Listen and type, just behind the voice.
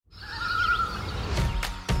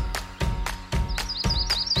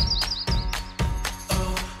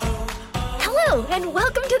and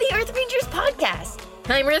welcome to the Earth Rangers podcast.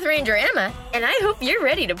 I'm Earth Ranger Emma, and I hope you're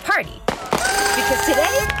ready to party. Because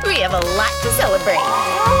today, we have a lot to celebrate.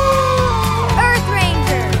 Earth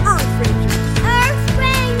Rangers! Earth Rangers! Earth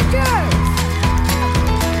Rangers!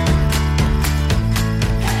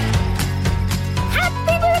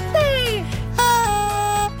 Happy birthday!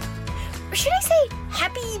 Or should I say,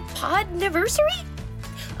 happy podniversary?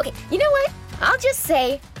 Okay, you know what? I'll just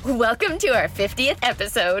say, welcome to our 50th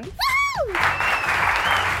episode. Woo!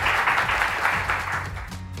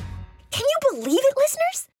 Can you believe it,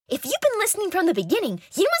 listeners? If you've been listening from the beginning,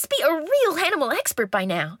 you must be a real animal expert by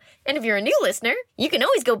now. And if you're a new listener, you can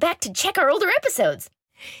always go back to check our older episodes.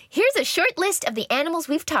 Here's a short list of the animals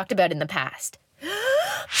we've talked about in the past.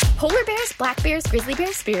 Polar bears, black bears, grizzly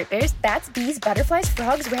bears, spirit bears, bats, bees, butterflies,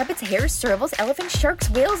 frogs, rabbits, hares, servals, elephants, sharks,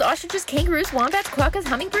 whales, ostriches, kangaroos, wombats, quokkas,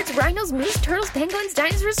 hummingbirds, rhinos, moose, turtles, penguins,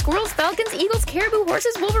 dinosaurs, squirrels, falcons, eagles, caribou,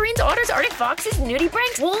 horses, wolverines, otters, arctic foxes,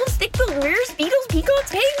 nudibranchs, wolves, thick-billed bears, beetles, peacocks,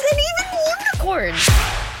 pigs, and even unicorns.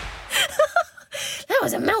 That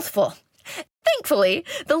was a mouthful. Thankfully,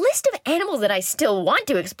 the list of animals that I still want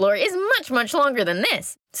to explore is much, much longer than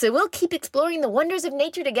this. So we'll keep exploring the wonders of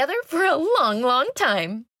nature together for a long, long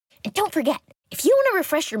time. And don't forget, if you want to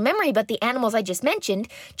refresh your memory about the animals I just mentioned,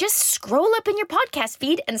 just scroll up in your podcast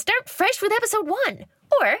feed and start fresh with episode 1.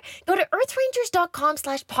 Or go to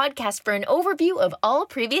earthrangers.com/podcast for an overview of all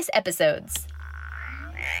previous episodes.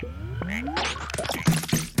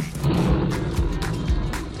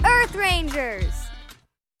 Earth Rangers!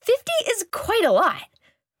 50 is quite a lot.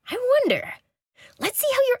 I wonder. Let's see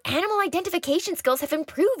how your animal identification skills have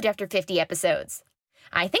improved after 50 episodes.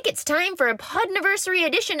 I think it's time for a podniversary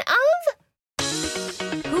edition of...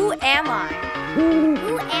 Who am I?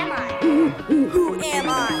 Who am I? Who am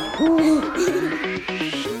I?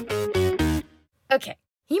 Okay,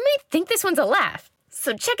 you may think this one's a laugh,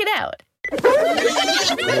 so check it out.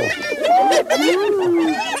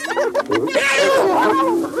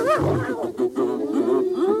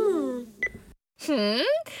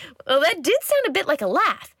 Well, that did sound a bit like a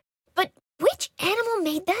laugh. But which animal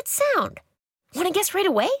made that sound? Want to guess right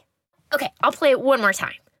away? Okay, I'll play it one more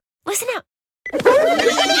time. Listen out.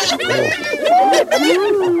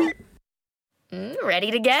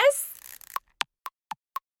 Ready to guess?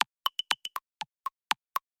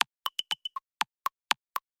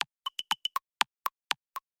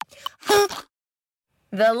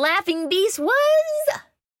 The laughing beast was...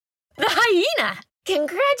 the hyena!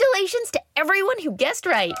 Congratulations to everyone who guessed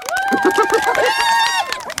right.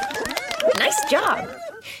 Nice job.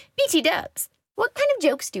 BT Dubs, what kind of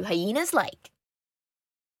jokes do hyenas like?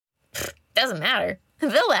 Doesn't matter.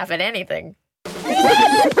 They'll laugh at anything.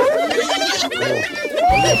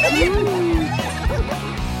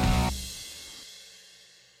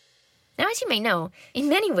 Now, as you may know, in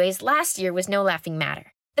many ways, last year was no laughing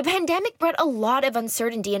matter. The pandemic brought a lot of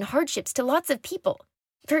uncertainty and hardships to lots of people.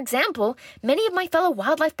 For example, many of my fellow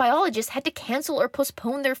wildlife biologists had to cancel or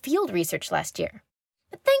postpone their field research last year.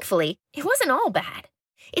 But thankfully, it wasn't all bad.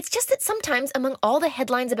 It's just that sometimes among all the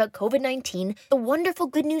headlines about COVID-19, the wonderful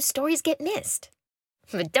good news stories get missed.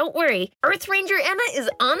 But don't worry, Earth Ranger Emma is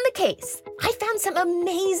on the case. I found some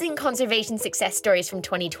amazing conservation success stories from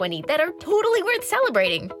 2020 that are totally worth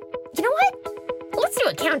celebrating. You know what? Let's do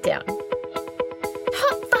a countdown.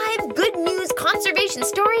 Top 5 good news conservation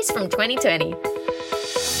stories from 2020.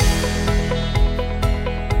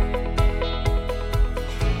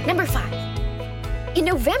 Number 5. In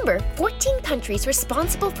November, 14 countries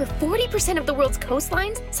responsible for 40% of the world's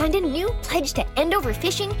coastlines signed a new pledge to end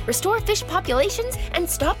overfishing, restore fish populations, and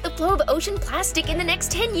stop the flow of ocean plastic in the next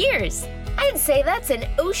 10 years. I'd say that's an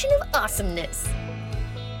ocean of awesomeness.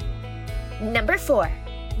 Number 4.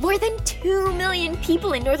 More than 2 million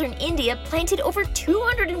people in northern India planted over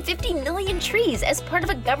 250 million trees as part of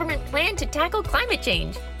a government plan to tackle climate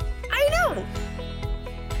change. I know!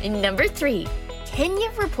 And number 3. Kenya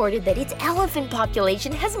reported that its elephant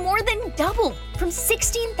population has more than doubled from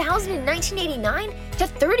 16,000 in 1989 to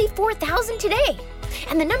 34,000 today.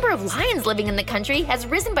 And the number of lions living in the country has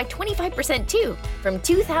risen by 25% too, from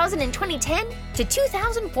 2,000 in 2010 to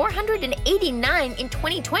 2,489 in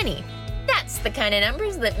 2020. That's the kind of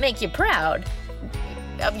numbers that make you proud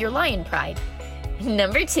of your lion pride.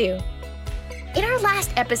 Number 2. In our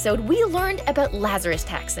last episode, we learned about Lazarus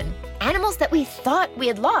taxon, animals that we thought we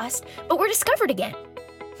had lost, but were discovered again.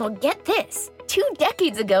 Well, get this. 2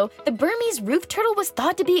 decades ago, the Burmese roof turtle was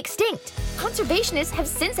thought to be extinct. Conservationists have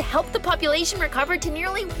since helped the population recover to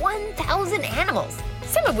nearly 1,000 animals,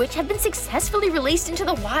 some of which have been successfully released into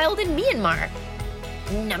the wild in Myanmar.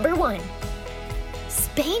 Number 1.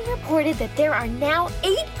 Spain reported that there are now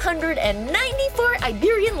 894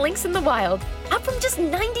 Iberian lynx in the wild. up from just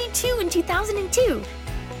 92 in 2002.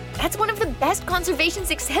 That's one of the best conservation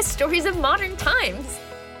success stories of modern times.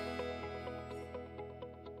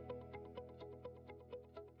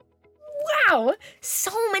 Wow!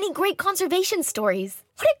 So many great conservation stories.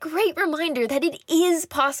 What a great reminder that it is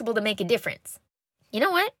possible to make a difference. You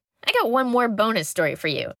know what? I got one more bonus story for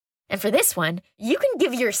you. And for this one, you can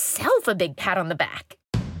give yourself a big pat on the back.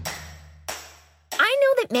 I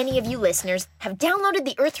know that many of you listeners have downloaded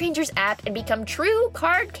the Earth Rangers app and become true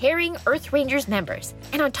card-carrying Earth Rangers members.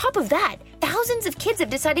 And on top of that, thousands of kids have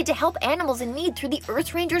decided to help animals in need through the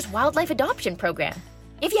Earth Rangers Wildlife Adoption Program.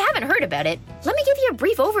 If you haven't heard about it, let me give you a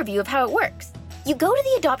brief overview of how it works. You go to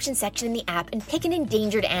the adoption section in the app and pick an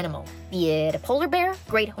endangered animal, be it a polar bear,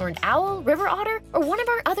 great horned owl, river otter, or one of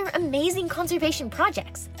our other amazing conservation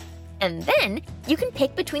projects. And then you can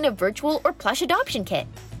pick between a virtual or plush adoption kit.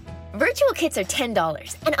 Virtual kits are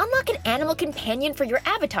 $10 and unlock an animal companion for your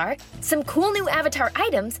avatar, some cool new avatar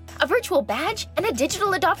items, a virtual badge, and a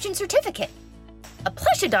digital adoption certificate. A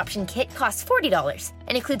plush adoption kit costs $40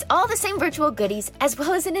 and includes all the same virtual goodies as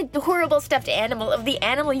well as an adorable stuffed animal of the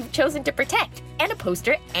animal you've chosen to protect, and a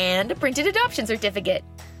poster and a printed adoption certificate.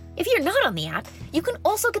 If you're not on the app, you can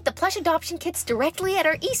also get the plush adoption kits directly at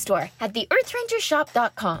our e-store at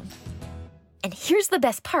theearthrangershop.com. And here's the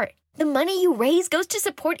best part. The money you raise goes to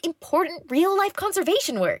support important real-life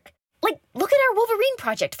conservation work. Like, look at our Wolverine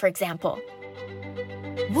project, for example.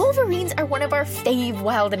 Wolverines are one of our fave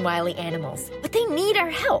wild and wily animals, but they need our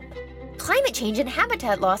help. Climate change and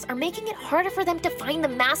habitat loss are making it harder for them to find the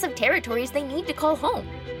massive territories they need to call home.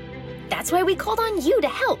 That's why we called on you to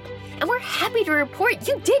help, and we're happy to report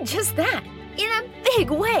you did just that, in a big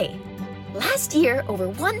way. Last year, over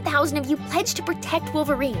 1,000 of you pledged to protect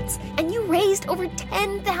Wolverines, and you raised over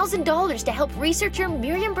 $10,000 to help researcher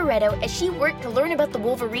Miriam Barreto as she worked to learn about the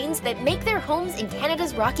Wolverines that make their homes in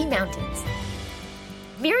Canada's Rocky Mountains.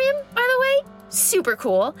 Miriam, by the way, super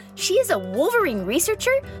cool. She is a Wolverine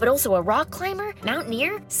researcher, but also a rock climber,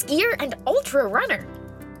 mountaineer, skier, and ultra runner.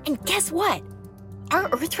 And guess what? Our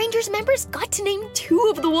Earth Rangers members got to name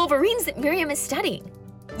 2 of the Wolverines that Miriam is studying.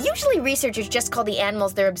 Usually researchers just call the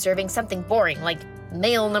animals they're observing something boring, like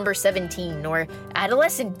male number 17 or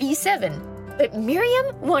adolescent B7. But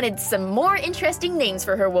Miriam wanted some more interesting names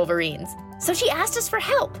for her Wolverines, so she asked us for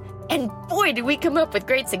help. And boy, did we come up with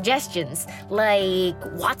great suggestions, like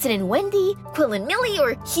Watson and Wendy, Quill and Millie,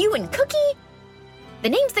 or Hugh and Cookie. The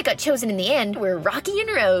names that got chosen in the end were Rocky and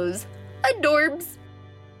Rose. Adorbs.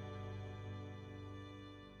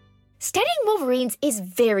 Studying Wolverines is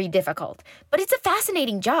very difficult, but it's a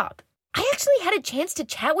fascinating job. I actually had a chance to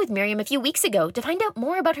chat with Miriam a few weeks ago to find out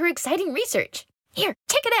more about her exciting research. Here,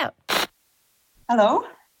 check it out. Hello?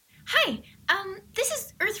 Hi, this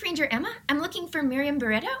is Earth Ranger Emma. I'm looking for Miriam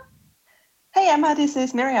Barreto. Hey Emma, this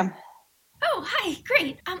is Miriam. Oh, hi,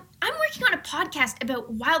 great. I'm working on a podcast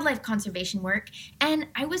about wildlife conservation work, and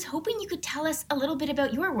I was hoping you could tell us a little bit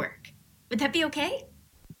about your work. Would that be okay?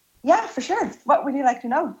 Yeah, for sure. What would you like to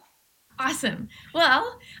know? Awesome.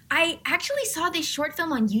 Well, I actually saw this short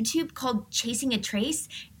film on YouTube called Chasing a Trace,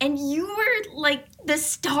 and you were like the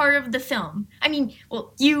star of the film. I mean,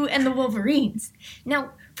 well, you and the Wolverines.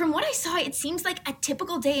 Now, from what I saw, it seems like a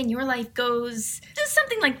typical day in your life goes just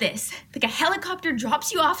something like this. Like a helicopter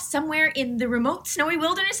drops you off somewhere in the remote snowy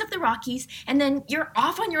wilderness of the Rockies, and then you're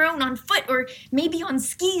off on your own on foot or maybe on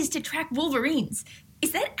skis to track Wolverines.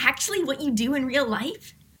 Is that actually what you do in real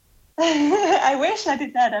life? I wish I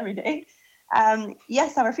did that every day.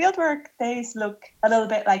 Yes, our fieldwork days look a little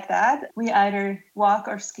bit like that. We either walk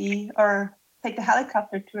or ski or take the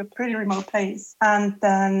helicopter to a pretty remote place and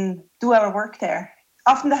then do our work there.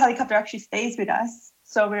 Often the helicopter actually stays with us,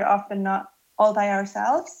 so we're often not all by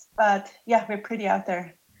ourselves. But yeah, we're pretty out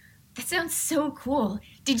there. That sounds so cool.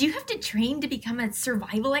 Did you have to train to become a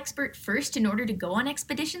survival expert first in order to go on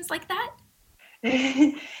expeditions like that?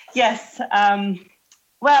 Yes.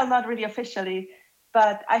 Well, not really officially,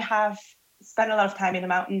 but I have spent a lot of time in the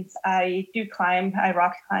mountains. I do climb, I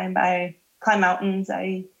rock climb, I climb mountains,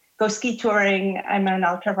 I go ski touring, I'm an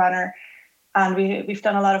ultra runner, and we've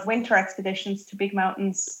done a lot of winter expeditions to big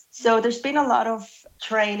mountains. So there's been a lot of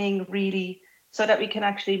training really so that we can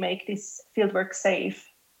actually make this fieldwork safe.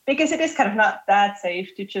 Because it is kind of not that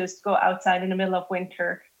safe to just go outside in the middle of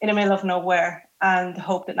winter, in the middle of nowhere, and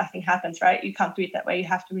hope that nothing happens, right? You can't do it that way. You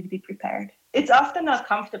have to really be prepared. It's often not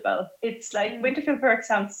comfortable. It's like winter fieldwork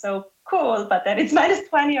sounds so cool, but then it's minus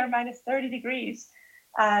 20 or minus 30 degrees.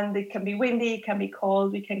 And it can be windy, it can be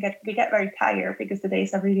cold. We get very tired because the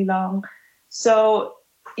days are really long. So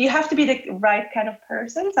you have to be the right kind of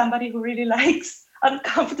person, somebody who really likes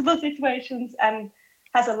uncomfortable situations and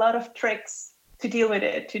has a lot of tricks to deal with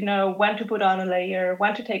it, to know when to put on a layer,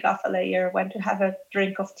 when to take off a layer, when to have a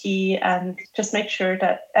drink of tea, and just make sure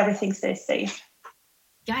that everything stays safe.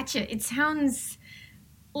 Gotcha. It sounds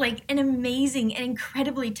like an amazing and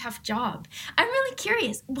incredibly tough job. I'm really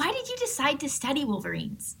curious, why did you decide to study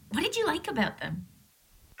wolverines? What did you like about them?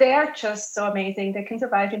 They are just so amazing. They can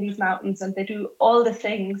survive in these mountains and they do all the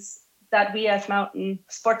things that we as mountain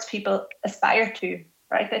sports people aspire to,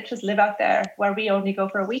 right? They just live out there where we only go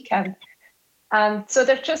for a weekend. And so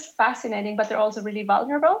they're just fascinating, but they're also really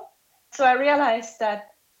vulnerable. So I realized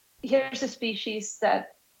that here's a species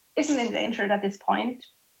that isn't endangered at this point,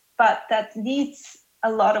 but that needs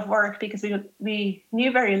a lot of work because we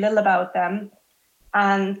knew very little about them.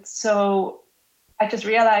 And so I just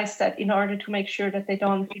realized that in order to make sure that they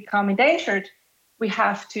don't become endangered, we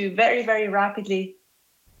have to very, very rapidly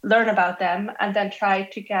learn about them and then try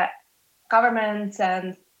to get governments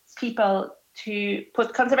and people to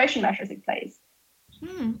put conservation measures in place.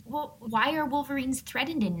 Well, why are wolverines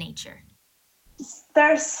threatened in nature?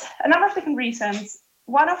 There's a number of different reasons.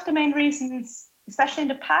 One of the main reasons, especially in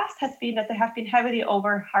the past, has been that they have been heavily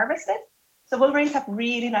over-harvested. So wolverines have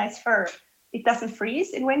really nice fur. It doesn't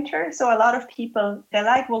freeze in winter. So a lot of people, they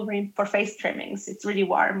like wolverine for face trimmings. It's really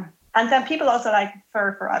warm. And then people also like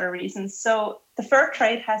fur for other reasons. So the fur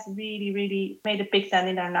trade has really, really made a big dent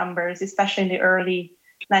in their numbers, especially in the early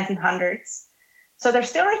 1900s. So they're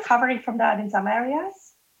still recovering from that in some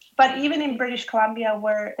areas. But even in British Columbia,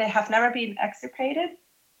 where they have never been extirpated,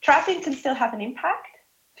 trapping can still have an impact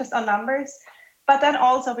just on numbers. But then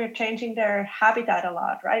also we're changing their habitat a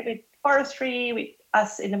lot, right? With forestry, with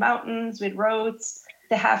us in the mountains, with roads.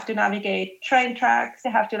 They have to navigate train tracks.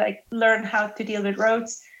 They have to learn how to deal with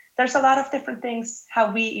roads. There's a lot of different things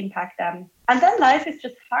how we impact them. And then life is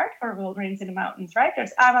just hard for wolverines in the mountains, right?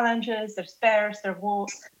 There's avalanches, there's bears, there's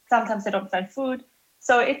wolves. Sometimes they don't find food.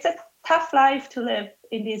 So it's a tough life to live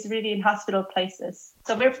in these really inhospitable places.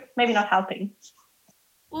 So we're maybe not helping.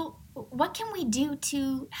 Well, what can we do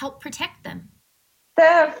to help protect them?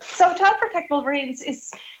 So to help protect wolverines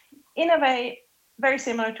is, in a way, very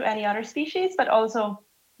similar to any other species, but also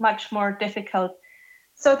much more difficult.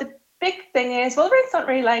 So the big thing is wolverines don't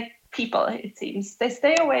really like people, it seems. They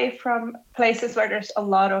stay away from places where there's a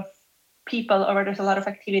lot of people or where there's a lot of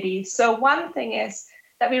activity. So one thing is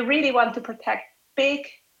that we really want to protect big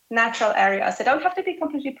natural areas. They don't have to be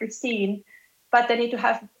completely pristine, but they need to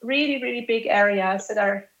have really, really big areas that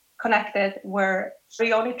are connected where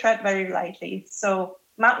we only tread very lightly. So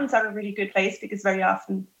mountains are a really good place because very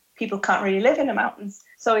often people can't really live in the mountains.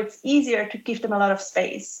 So it's easier to give them a lot of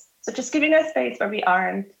space. So just giving them space where we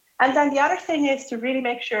aren't. And then the other thing is to really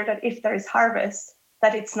make sure that if there is harvest,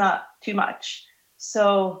 that it's not too much.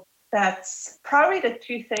 So that's probably the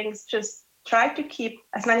two things. Just try to keep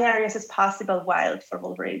as many areas as possible wild for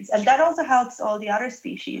wolverines. And that also helps all the other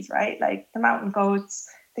species, right? Like the mountain goats,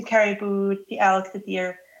 the caribou, the elk, the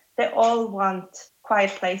deer. They all want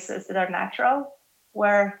quiet places that are natural,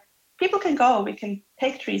 where people can go. We can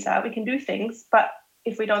take trees out, we can do things, but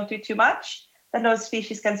if we don't do too much, then those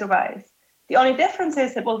species can survive. The only difference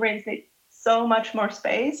is that wolverines need so much more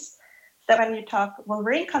space that when you talk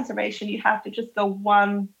wolverine conservation, you have to just go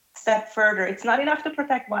one step further. It's not enough to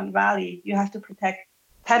protect one valley. You have to protect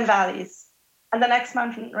 10 valleys and the next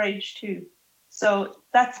mountain range too. So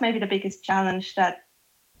that's maybe the biggest challenge, that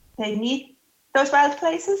they need those wild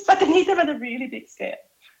places, but they need them at a really big scale.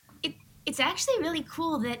 It's actually really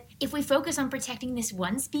cool that if we focus on protecting this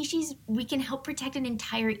one species, we can help protect an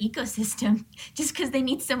entire ecosystem just because they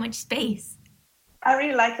need so much space. I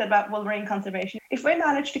really like that about wolverine conservation. If we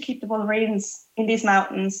manage to keep the wolverines in these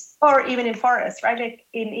mountains, or even in forests, right? Like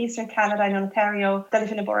in eastern Canada, in Ontario, they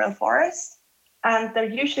live in a boreal forest, and they're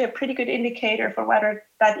usually a pretty good indicator for whether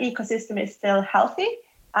that ecosystem is still healthy.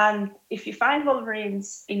 And if you find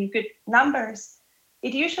wolverines in good numbers,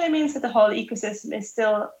 it usually means that the whole ecosystem is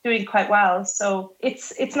still doing quite well. So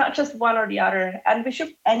it's not just one or the other. And we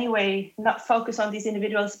should anyway not focus on these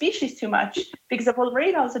individual species too much, because the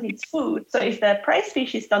wolverine also needs food. So if the prey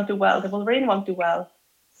species don't do well, the wolverine won't do well.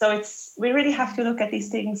 So we really have to look at these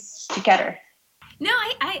things together. No,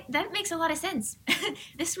 I that makes a lot of sense.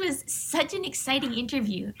 This was such an exciting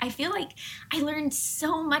interview. I feel like I learned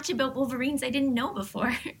so much about wolverines I didn't know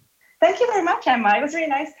before. Thank you very much, Emma. It was really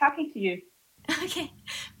nice talking to you. Okay,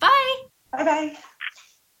 bye. Bye-bye.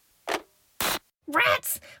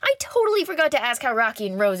 Rats! I totally forgot to ask how Rocky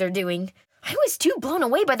and Rose are doing. I was too blown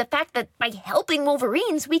away by the fact that by helping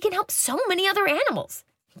wolverines, we can help so many other animals.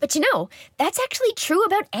 But that's actually true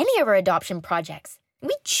about any of our adoption projects.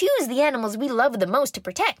 We choose the animals we love the most to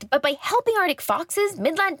protect, but by helping Arctic foxes,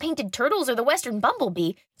 Midland painted turtles, or the western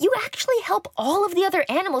bumblebee, you actually help all of the other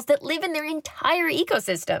animals that live in their entire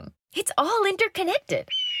ecosystem. It's all interconnected.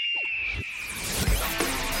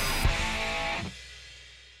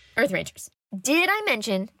 Earth Rangers, did I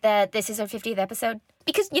mention that this is our 50th episode?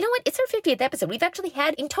 Because you know what? It's our 50th episode. We've actually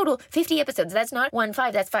had in total 50 episodes. That's not 15,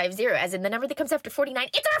 that's 50, as in the number that comes after 49.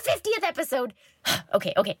 It's our 50th episode.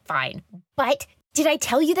 Okay, fine. But did I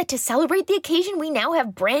tell you that to celebrate the occasion, we now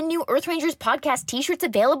have brand new Earth Rangers podcast t-shirts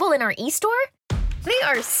available in our e-store? They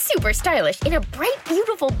are super stylish in a bright,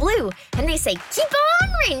 beautiful blue, and they say, keep on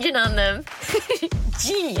ranging on them.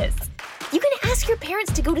 Genius. You can ask your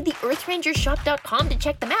parents to go to the earthrangershop.com to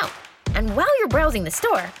check them out. And while you're browsing the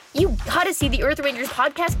store, you gotta see the Earth Rangers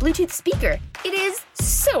podcast Bluetooth speaker. It is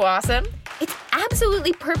so awesome. It's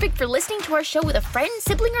absolutely perfect for listening to our show with a friend,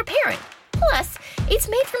 sibling, or parent. Plus, it's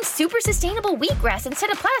made from super sustainable wheatgrass instead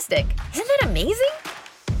of plastic. Isn't that amazing?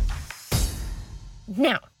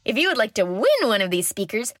 Now, if you would like to win one of these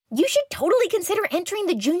speakers, you should totally consider entering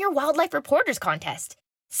the Junior Wildlife Reporters Contest.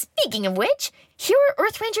 Speaking of which, here are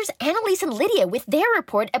Earth Rangers Annalise and Lydia with their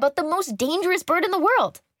report about the most dangerous bird in the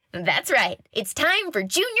world. That's right, it's time for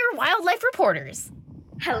Junior Wildlife Reporters.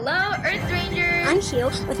 Hello, Earth Rangers! I'm here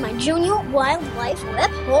with my Junior Wildlife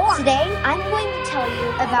Report. Today, I'm going to tell you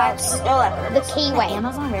about the kiwi,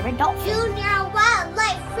 Amazon River dolphin. Junior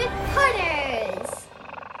Wildlife Reporters!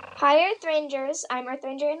 Hi, Earth Rangers. I'm Earth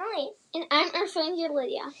Ranger Annalise. And I'm Earth Ranger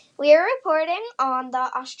Lydia. We are reporting on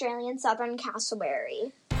the Australian southern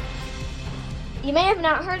cassowary. You may have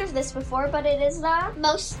not heard of this before, but it is the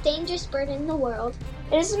Most dangerous bird in the world.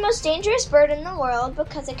 It is the most dangerous bird in the world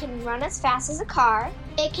because it can run as fast as a car.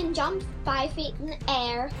 It can jump 5 feet in the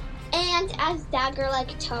air and has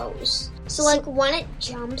dagger-like toes. So when it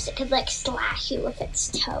jumps, it could slash you with its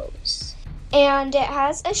toes. And it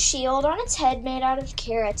has a shield on its head made out of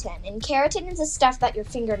keratin. And keratin is the stuff that your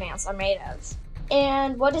fingernails are made of.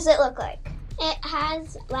 And what does it look like? It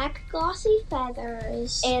has black glossy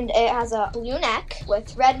feathers. And it has a blue neck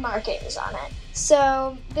with red markings on it.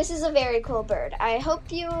 So this is a very cool bird. I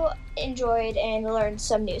hope you enjoyed and learned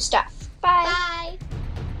some new stuff. Bye. Bye.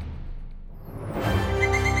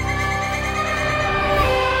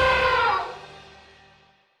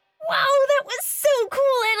 Wow, that was so cool,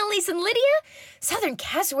 Annalise and Lydia. Southern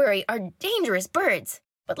cassowary are dangerous birds.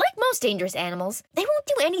 But like most dangerous animals, they won't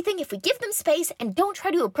do anything if we give them space and don't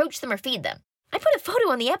try to approach them or feed them. I put a photo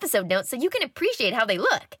on the episode notes so you can appreciate how they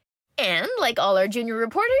look. And like all our junior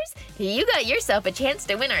reporters, you got yourself a chance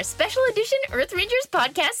to win our special edition Earth Rangers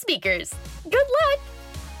podcast speakers. Good luck!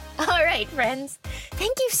 All right, friends.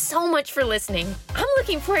 Thank you so much for listening. I'm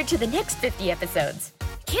looking forward to the next 50 episodes.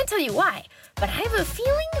 Can't tell you why, but I have a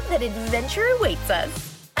feeling that adventure awaits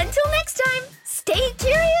us. Until next time, stay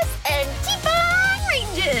curious and keep on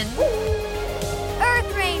ranging!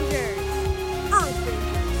 Earth Rangers! Earth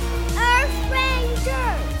Rangers! Earth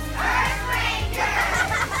Rangers! Earth Rangers!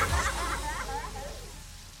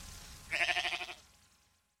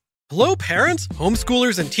 Hello, parents,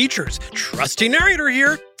 homeschoolers, and teachers. Trusty narrator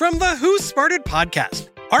here from the Who Smarted podcast.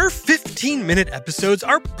 Our 15-minute episodes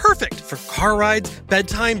are perfect for car rides,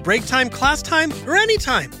 bedtime, break time, class time, or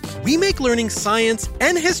anytime. We make learning science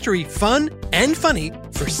and history fun and funny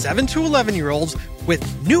for 7 to 11-year-olds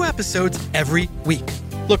with new episodes every week.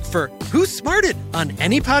 Look for Who Smarted on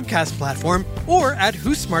any podcast platform or at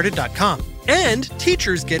whosmarted.com. And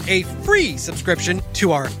teachers get a free subscription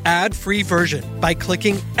to our ad-free version by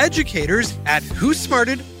clicking educators at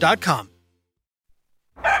whosmarted.com.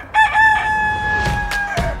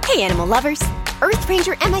 Hey, animal lovers! Earth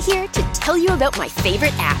Ranger Emma here to tell you about my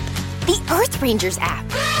favorite app, the Earth Rangers app.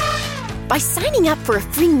 By signing up for a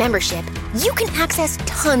free membership, you can access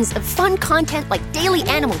tons of fun content like daily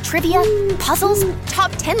animal trivia, puzzles,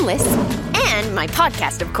 top 10 lists, and my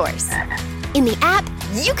podcast, of course. In the app,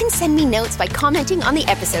 you can send me notes by commenting on the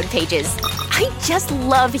episode pages. I just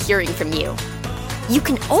love hearing from you. You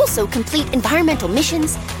can also complete environmental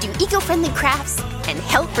missions, do eco-friendly crafts, and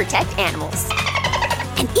help protect animals.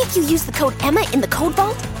 And if you use the code Emma in the Code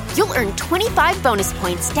Vault, you'll earn 25 bonus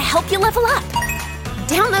points to help you level up.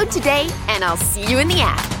 Download today, and I'll see you in the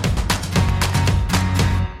app.